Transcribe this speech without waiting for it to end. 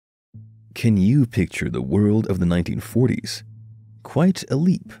Can you picture the world of the 1940s? Quite a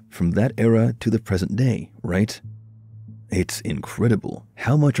leap from that era to the present day, right? It's incredible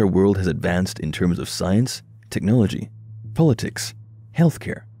how much our world has advanced in terms of science, technology, politics,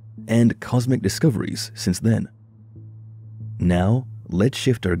 healthcare, and cosmic discoveries since then. Now, let's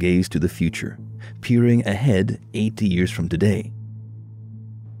shift our gaze to the future, peering ahead 80 years from today.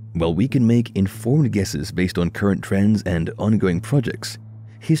 While we can make informed guesses based on current trends and ongoing projects,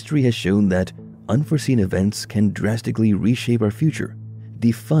 history has shown that unforeseen events can drastically reshape our future,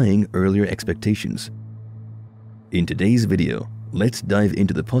 defying earlier expectations. In today's video, let's dive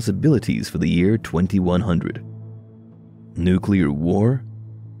into the possibilities for the year 2100. Nuclear war?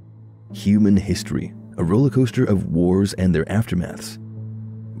 Human history, a rollercoaster of wars and their aftermaths.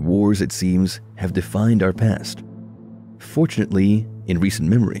 Wars, it seems, have defined our past. Fortunately, in recent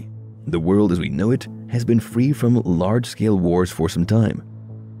memory, the world as we know it has been free from large-scale wars for some time.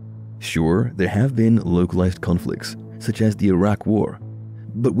 Sure, there have been localized conflicts, such as the Iraq War,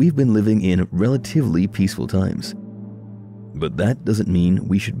 but we've been living in relatively peaceful times. But that doesn't mean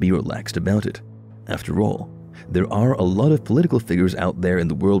we should be relaxed about it. After all, there are a lot of political figures out there in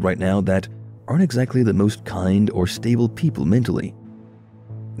the world right now that aren't exactly the most kind or stable people mentally.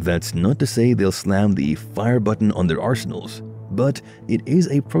 That's not to say they'll slam the fire button on their arsenals, but it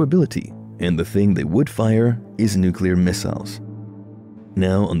is a probability, and the thing they would fire is nuclear missiles.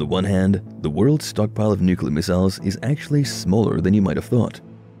 Now, on the one hand, the world's stockpile of nuclear missiles is actually smaller than you might have thought.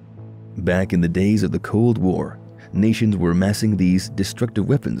 Back in the days of the Cold War, nations were amassing these destructive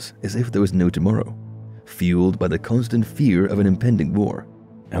weapons as if there was no tomorrow, fueled by the constant fear of an impending war.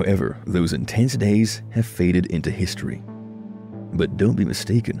 However, those intense days have faded into history. But don't be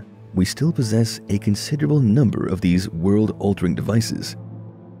mistaken, we still possess a considerable number of these world-altering devices.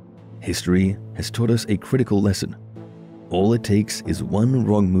 History has taught us a critical lesson. All it takes is one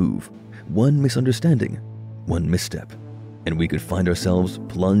wrong move, one misunderstanding, one misstep, and we could find ourselves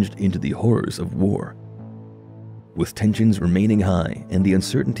plunged into the horrors of war. With tensions remaining high and the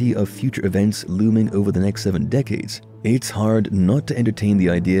uncertainty of future events looming over the next 7 decades, it's hard not to entertain the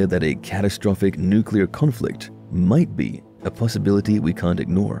idea that a catastrophic nuclear conflict might be a possibility we can't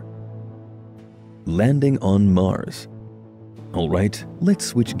ignore. Landing on Mars. Alright, let's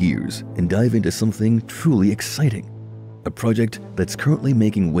switch gears and dive into something truly exciting. A project that's currently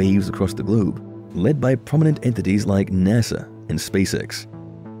making waves across the globe, led by prominent entities like NASA and SpaceX.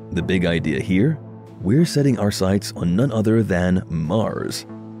 The big idea here? We're setting our sights on none other than Mars.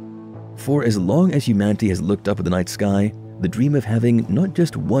 For as long as humanity has looked up at the night sky, the dream of having not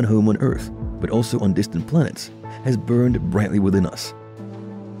just one home on Earth, but also on distant planets, has burned brightly within us.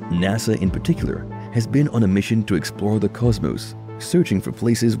 NASA in particular has been on a mission to explore the cosmos, searching for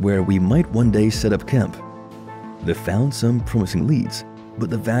places where we might one day set up camp. They've found some promising leads, but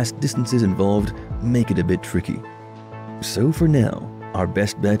the vast distances involved make it a bit tricky. So for now, our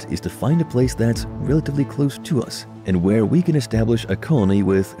best bet is to find a place that's relatively close to us and where we can establish a colony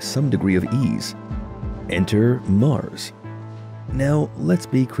with some degree of ease. Enter Mars. Now, let's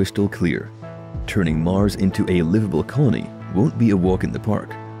be crystal clear. Turning Mars into a livable colony won't be a walk in the park.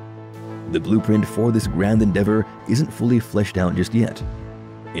 The blueprint for this grand endeavor isn't fully fleshed out just yet.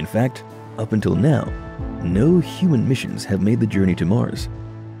 In fact, up until now, no human missions have made the journey to Mars.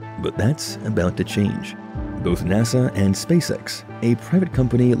 But that's about to change. Both NASA and SpaceX, a private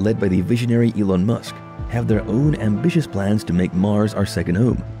company led by the visionary Elon Musk, have their own ambitious plans to make Mars our second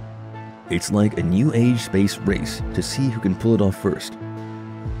home. It's like a new age space race to see who can pull it off first.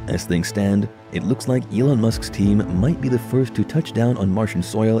 As things stand, it looks like Elon Musk's team might be the first to touch down on Martian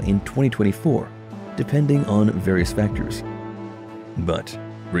soil in 2024, depending on various factors. But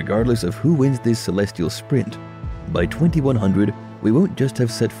regardless of who wins this celestial sprint, by 2100 we won't just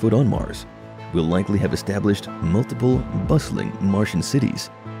have set foot on Mars, we'll likely have established multiple bustling Martian cities.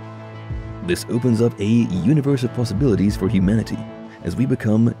 This opens up a universe of possibilities for humanity as we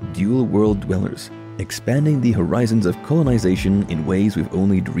become dual world dwellers, expanding the horizons of colonization in ways we've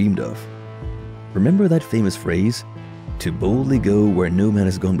only dreamed of. Remember that famous phrase, "To boldly go where no man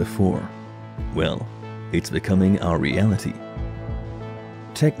has gone before"? Well, it's becoming our reality.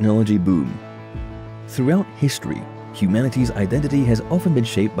 Technology boom. Throughout history, humanity's identity has often been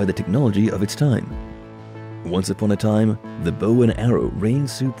shaped by the technology of its time. Once upon a time, the bow and arrow reigned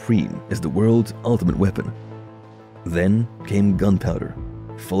supreme as the world's ultimate weapon. Then came gunpowder,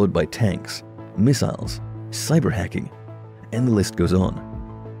 followed by tanks, missiles, cyber hacking, and the list goes on.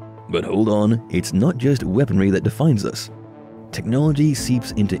 But hold on, it's not just weaponry that defines us. Technology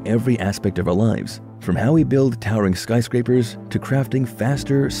seeps into every aspect of our lives, from how we build towering skyscrapers to crafting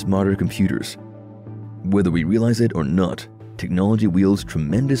faster, smarter computers. Whether we realize it or not, technology wields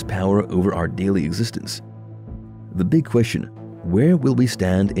tremendous power over our daily existence. The big question, where will we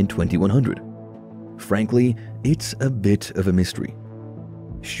stand in 2100? Frankly, it's a bit of a mystery.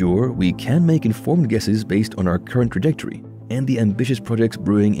 Sure, we can make informed guesses based on our current trajectory and the ambitious projects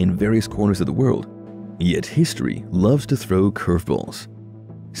brewing in various corners of the world, yet history loves to throw curveballs.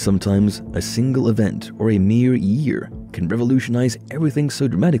 Sometimes a single event or a mere year can revolutionize everything so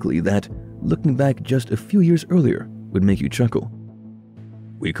dramatically that looking back just a few years earlier would make you chuckle.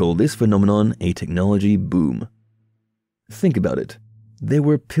 We call this phenomenon a technology boom. Think about it. There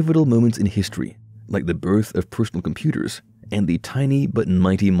were pivotal moments in history, like the birth of personal computers and the tiny but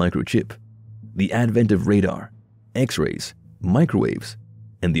mighty microchip, the advent of radar, X-rays, microwaves,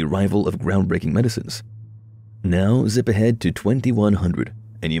 and the arrival of groundbreaking medicines. Now zip ahead to 2100,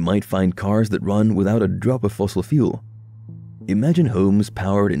 and you might find cars that run without a drop of fossil fuel. Imagine homes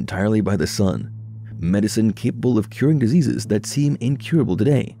powered entirely by the sun, medicine capable of curing diseases that seem incurable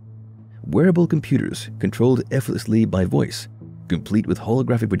today, wearable computers controlled effortlessly by voice, complete with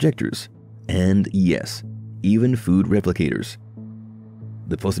holographic projectors, and yes, even food replicators.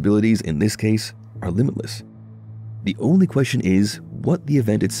 The possibilities in this case are limitless. The only question is what the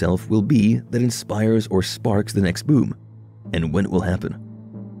event itself will be that inspires or sparks the next boom, and when it will happen.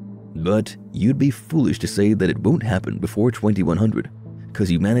 But you'd be foolish to say that it won't happen before 2100, because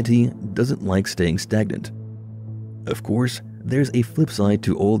humanity doesn't like staying stagnant. Of course, there's a flip side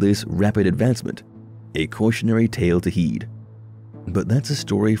to all this rapid advancement, a cautionary tale to heed. But that's a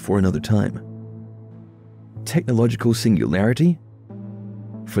story for another time. Technological singularity?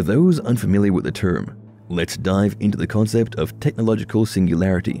 For those unfamiliar with the term, let's dive into the concept of technological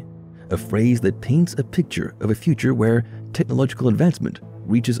singularity, a phrase that paints a picture of a future where technological advancement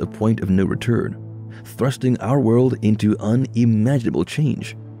reaches a point of no return, thrusting our world into unimaginable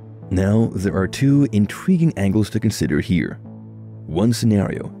change. Now, there are two intriguing angles to consider here. One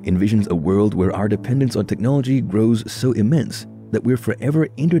scenario envisions a world where our dependence on technology grows so immense that we're forever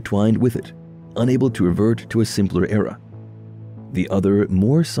intertwined with it, unable to revert to a simpler era. The other,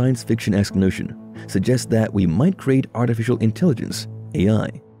 more science fiction-esque notion suggests that we might create artificial intelligence, AI,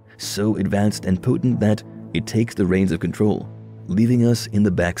 so advanced and potent that it takes the reins of control, leaving us in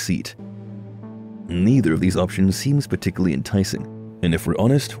the back seat. Neither of these options seems particularly enticing, and if we're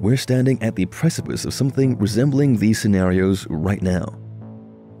honest, we're standing at the precipice of something resembling these scenarios right now.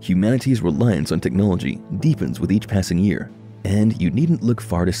 Humanity's reliance on technology deepens with each passing year, and you needn't look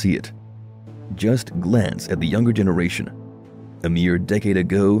far to see it. Just glance at the younger generation. A mere decade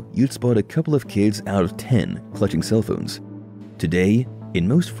ago, you'd spot a couple of kids out of 10 clutching cell phones. Today, in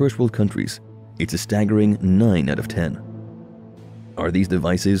most first world countries, it's a staggering 9 out of 10. Are these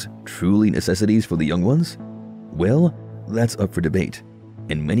devices truly necessities for the young ones? Well, that's up for debate,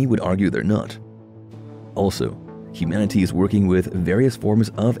 and many would argue they're not. Also, humanity is working with various forms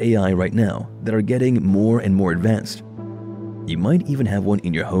of AI right now that are getting more and more advanced. You might even have one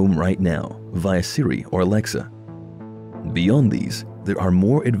in your home right now, via Siri or Alexa. Beyond these, there are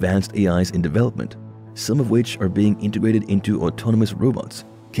more advanced AIs in development, some of which are being integrated into autonomous robots,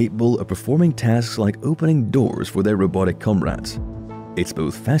 capable of performing tasks like opening doors for their robotic comrades. It's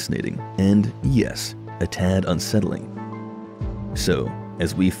both fascinating and, yes, a tad unsettling. So,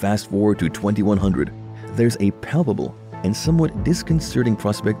 as we fast forward to 2100, there's a palpable and somewhat disconcerting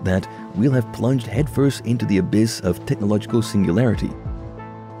prospect that we'll have plunged headfirst into the abyss of technological singularity.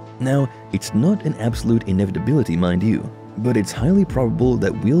 Now, it's not an absolute inevitability, mind you, but it's highly probable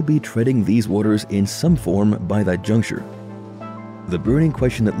that we'll be treading these waters in some form by that juncture. The burning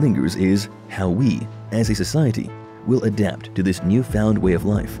question that lingers is how we, as a society, will adapt to this newfound way of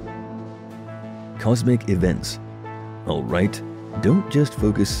life. Cosmic events. Alright, don't just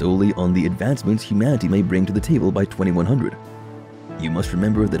focus solely on the advancements humanity may bring to the table by 2100. You must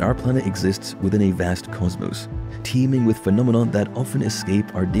remember that our planet exists within a vast cosmos, teeming with phenomena that often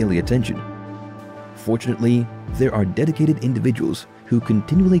escape our daily attention. Fortunately, there are dedicated individuals who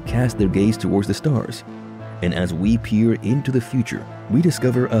continually cast their gaze towards the stars, and as we peer into the future, we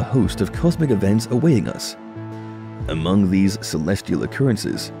discover a host of cosmic events awaiting us. Among these celestial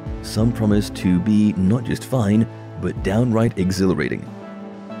occurrences, some promise to be not just fine, but downright exhilarating.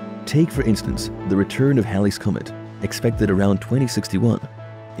 Take, for instance, the return of Halley's Comet, expected around 2061.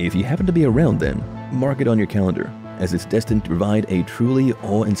 If you happen to be around then, mark it on your calendar, as it's destined to provide a truly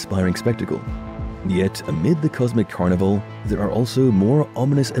awe-inspiring spectacle. Yet, amid the cosmic carnival, there are also more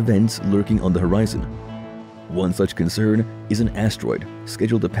ominous events lurking on the horizon. One such concern is an asteroid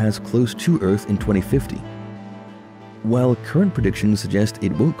scheduled to pass close to Earth in 2050. While current predictions suggest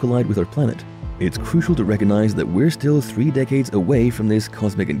it won't collide with our planet, it's crucial to recognize that we're still 3 decades away from this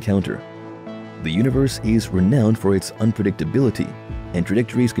cosmic encounter. The universe is renowned for its unpredictability, and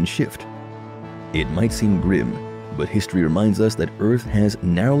trajectories can shift. It might seem grim, but history reminds us that Earth has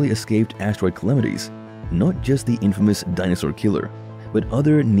narrowly escaped asteroid calamities, not just the infamous dinosaur killer, but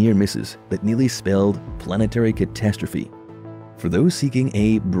other near misses that nearly spelled planetary catastrophe. For those seeking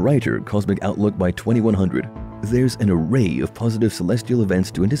a brighter cosmic outlook by 2100, there's an array of positive celestial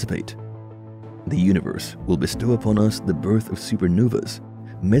events to anticipate. The universe will bestow upon us the birth of supernovas,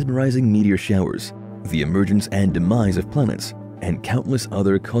 mesmerizing meteor showers, the emergence and demise of planets, and countless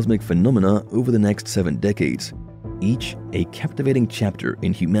other cosmic phenomena over the next 7 decades, each a captivating chapter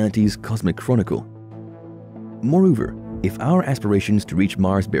in humanity's cosmic chronicle. Moreover, if our aspirations to reach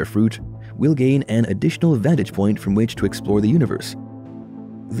Mars bear fruit, we'll gain an additional vantage point from which to explore the universe.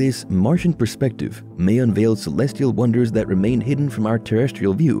 This Martian perspective may unveil celestial wonders that remain hidden from our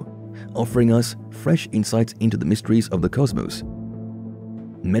terrestrial view, offering us fresh insights into the mysteries of the cosmos.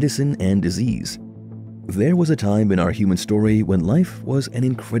 Medicine and disease. There was a time in our human story when life was an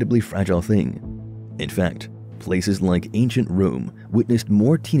incredibly fragile thing. In fact, places like ancient Rome witnessed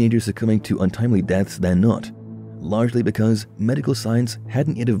more teenagers succumbing to untimely deaths than not, largely because medical science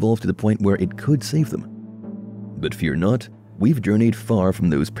hadn't yet evolved to the point where it could save them. But fear not, we've journeyed far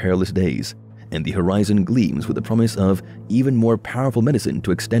from those perilous days, and the horizon gleams with the promise of even more powerful medicine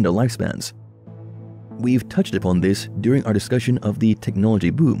to extend our lifespans. We've touched upon this during our discussion of the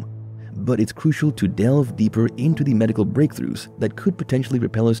technology boom, but it's crucial to delve deeper into the medical breakthroughs that could potentially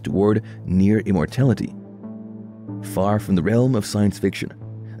propel us toward near immortality. Far from the realm of science fiction,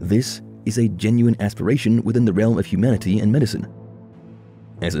 this is a genuine aspiration within the realm of humanity and medicine.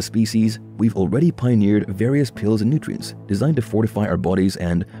 As a species, we've already pioneered various pills and nutrients designed to fortify our bodies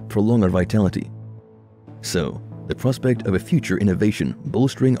and prolong our vitality. So, the prospect of a future innovation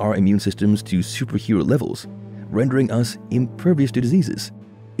bolstering our immune systems to superhero levels, rendering us impervious to diseases,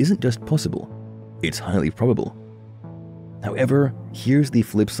 isn't just possible, it's highly probable. However, here's the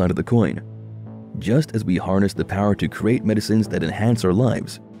flip side of the coin. Just as we harness the power to create medicines that enhance our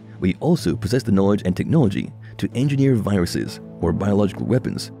lives, we also possess the knowledge and technology to engineer viruses or biological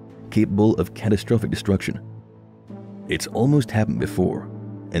weapons capable of catastrophic destruction. It's almost happened before,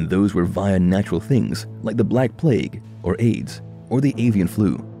 and those were via natural things like the Black Plague or AIDS or the avian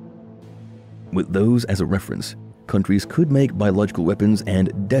flu. With those as a reference, countries could make biological weapons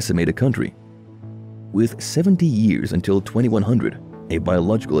and decimate a country. With 70 years until 2100, a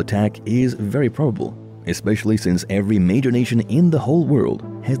biological attack is very probable, especially since every major nation in the whole world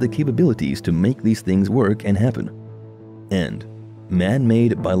has the capabilities to make these things work and happen. And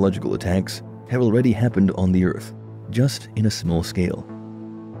man-made biological attacks have already happened on the Earth, just in a small scale.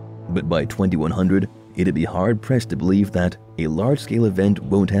 But by 2100, it'd be hard-pressed to believe that a large-scale event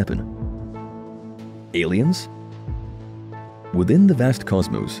won't happen. Aliens? Within the vast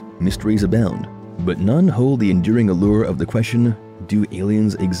cosmos, mysteries abound, but none hold the enduring allure of the question, do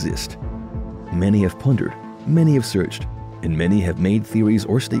aliens exist? Many have pondered, many have searched, and many have made theories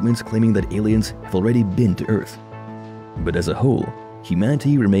or statements claiming that aliens have already been to Earth. But as a whole,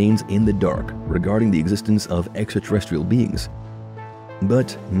 humanity remains in the dark regarding the existence of extraterrestrial beings.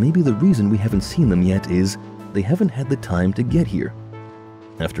 But maybe the reason we haven't seen them yet is they haven't had the time to get here.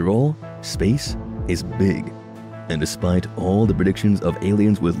 After all, space is big, and despite all the predictions of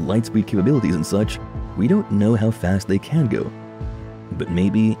aliens with light-speed capabilities and such, we don't know how fast they can go. But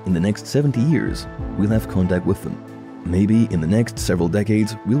maybe in the next 70 years, we'll have contact with them. Maybe in the next several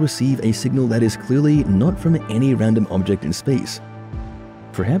decades, we'll receive a signal that is clearly not from any random object in space.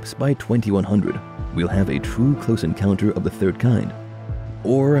 Perhaps by 2100, we'll have a true close encounter of the third kind.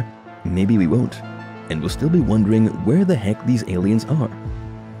 Or maybe we won't, and we'll still be wondering where the heck these aliens are.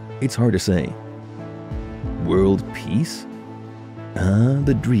 It's hard to say. World peace?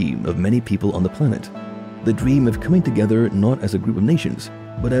 The dream of many people on the planet. The dream of coming together not as a group of nations,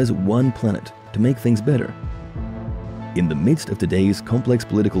 but as one planet to make things better. In the midst of today's complex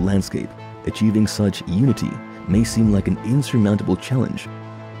political landscape, achieving such unity may seem like an insurmountable challenge.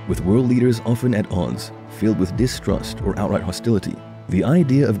 With world leaders often at odds, filled with distrust or outright hostility, the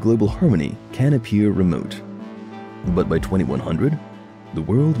idea of global harmony can appear remote. But by 2100, the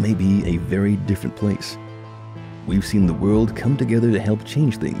world may be a very different place. We've seen the world come together to help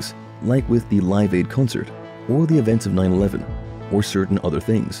change things, like with the Live Aid concert, or the events of 9/11, or certain other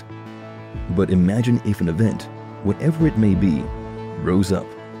things. But imagine if an event, whatever it may be, rose up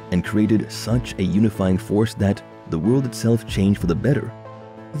and created such a unifying force that the world itself changed for the better.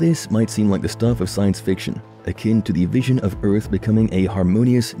 This might seem like the stuff of science fiction, akin to the vision of Earth becoming a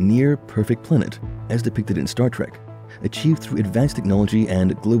harmonious, near-perfect planet, as depicted in Star Trek, achieved through advanced technology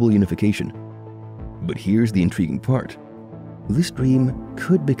and global unification. But here's the intriguing part. this dream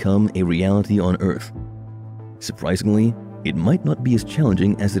could become a reality on Earth. Surprisingly, it might not be as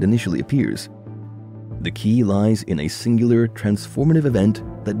challenging as it initially appears. The key lies in a singular, transformative event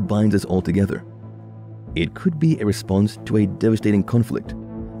that binds us all together. It could be a response to a devastating conflict,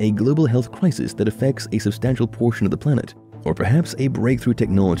 a global health crisis that affects a substantial portion of the planet, or perhaps a breakthrough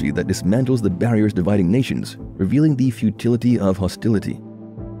technology that dismantles the barriers dividing nations, revealing the futility of hostility.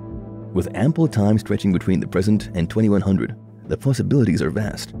 With ample time stretching between the present and 2100, the possibilities are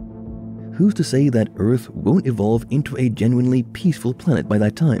vast. Who's to say that Earth won't evolve into a genuinely peaceful planet by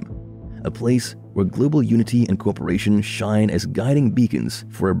that time? A place where global unity and cooperation shine as guiding beacons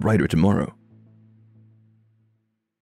for a brighter tomorrow.